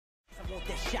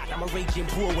shot, I'm a raging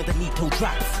bull when the Nito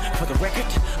drops. For the record,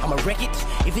 I'ma wreck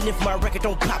it. Even if my record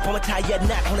don't pop, I'ma tie a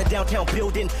knot on a downtown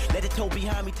building. Let it tow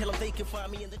behind me, tell them they can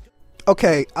find me in the...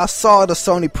 Okay, I saw the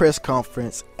Sony press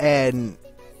conference and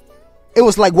it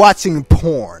was like watching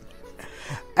porn.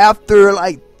 After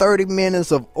like 30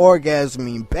 minutes of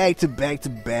orgasming back to back to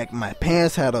back, my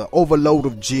pants had an overload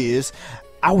of jizz.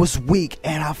 I was weak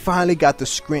and I finally got the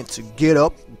strength to get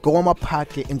up, go in my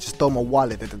pocket and just throw my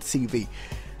wallet at the TV.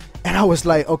 And I was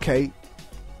like, okay,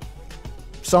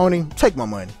 Sony, take my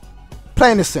money.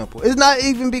 Plain and simple. It's not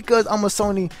even because I'm a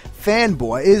Sony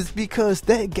fanboy. It's because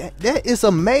that is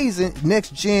amazing.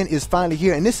 Next gen is finally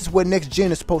here, and this is what next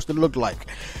gen is supposed to look like.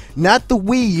 Not the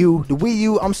Wii U. The Wii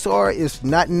U, I'm sorry, is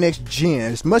not next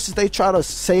gen. As much as they try to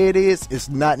say it is, it's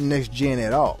not next gen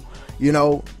at all. You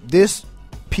know, this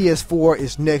PS4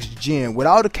 is next gen. With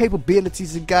all the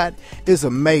capabilities it got, it's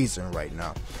amazing right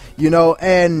now. You know,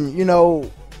 and you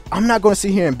know, I'm not going to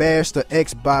sit here and bash the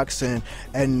Xbox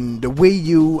and the Wii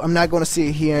U. I'm not going to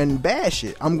sit here and bash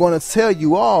it. I'm going to tell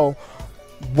you all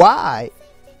why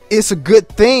it's a good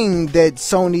thing that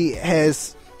Sony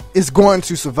is going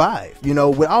to survive. You know,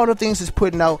 with all the things it's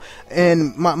putting out.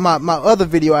 And my other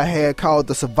video I had called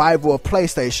The Survival of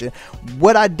PlayStation,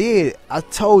 what I did, I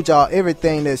told y'all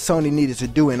everything that Sony needed to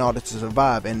do in order to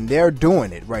survive. And they're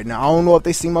doing it right now. I don't know if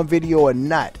they see my video or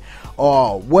not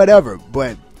or whatever,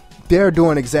 but they're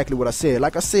doing exactly what I said.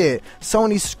 Like I said,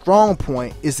 Sony's strong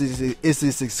point is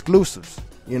its exclusives.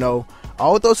 You know,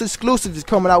 all those exclusives is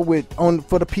coming out with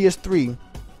for the PS3.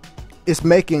 It's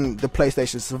making the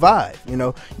PlayStation survive. You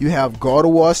know, you have God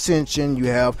of War Ascension, you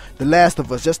have The Last of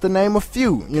Us, just to name a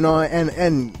few. You know,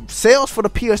 and sales for the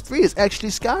PS3 is actually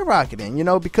skyrocketing. You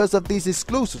know, because of these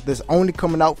exclusives that's only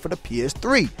coming out for the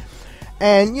PS3,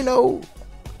 and you know,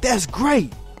 that's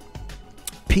great.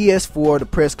 PS4, the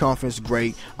press conference,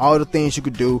 great. All the things you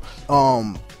could do,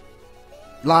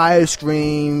 live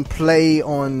stream, play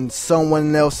on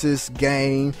someone else's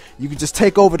game. You could just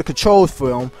take over the controls for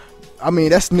them. I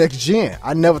mean, that's next gen.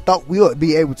 I never thought we would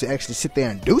be able to actually sit there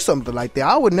and do something like that.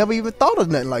 I would never even thought of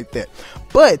nothing like that.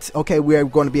 But okay, we're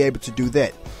going to be able to do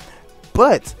that.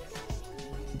 But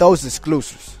those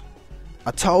exclusives,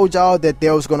 I told y'all that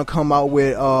there was going to come out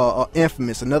with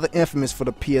Infamous, another Infamous for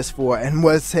the PS4, and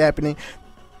what's happening?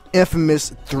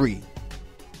 Infamous 3,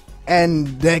 and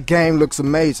that game looks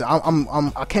amazing.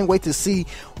 I can't wait to see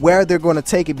where they're going to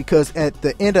take it, because at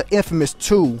the end of Infamous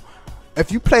 2,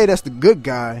 if you played as the good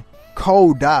guy,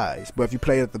 Cole dies, but if you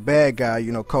play as the bad guy,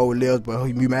 you know, Cole lives, but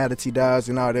humanity dies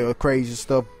and all that crazy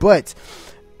stuff. But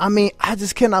I mean, I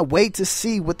just cannot wait to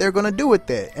see what they're going to do with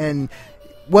that and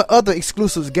what other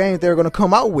exclusive games they're going to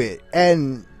come out with.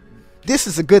 And this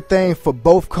is a good thing for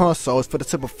both consoles, for the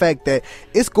simple fact that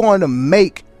it's going to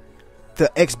make the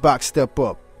Xbox step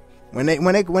up. When they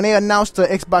announce the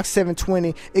Xbox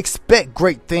 720, expect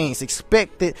great things.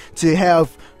 Expect it to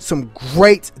have some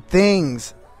great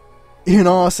things. You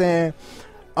know what I'm saying?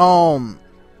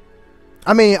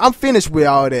 I mean, I'm finished with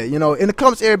all that. You know, in the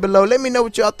comments area below, let me know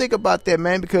what y'all think about that,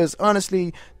 man. Because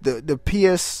honestly, the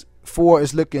PS4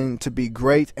 is looking to be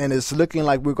great, and it's looking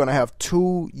like we're gonna have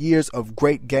 2 years of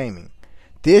great gaming.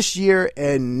 This year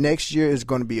and next year is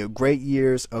going to be a great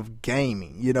years of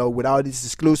gaming, you know, with all these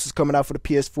exclusives coming out for the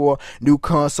PS4, new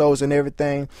consoles and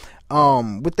everything.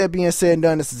 With that being said and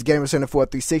done, this is Gamer Center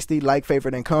 4360. Like,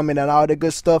 favorite, and comment and all that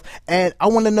good stuff. And I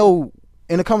want to know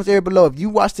in the comments area below, if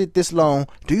you watched it this long,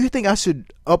 do you think I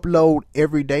should upload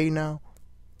every day now,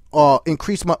 or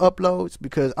increase my uploads?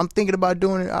 Because I'm thinking about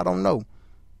doing it. I don't know.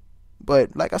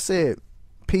 But like I said,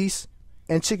 peace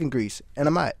and chicken grease, and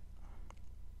I'm out.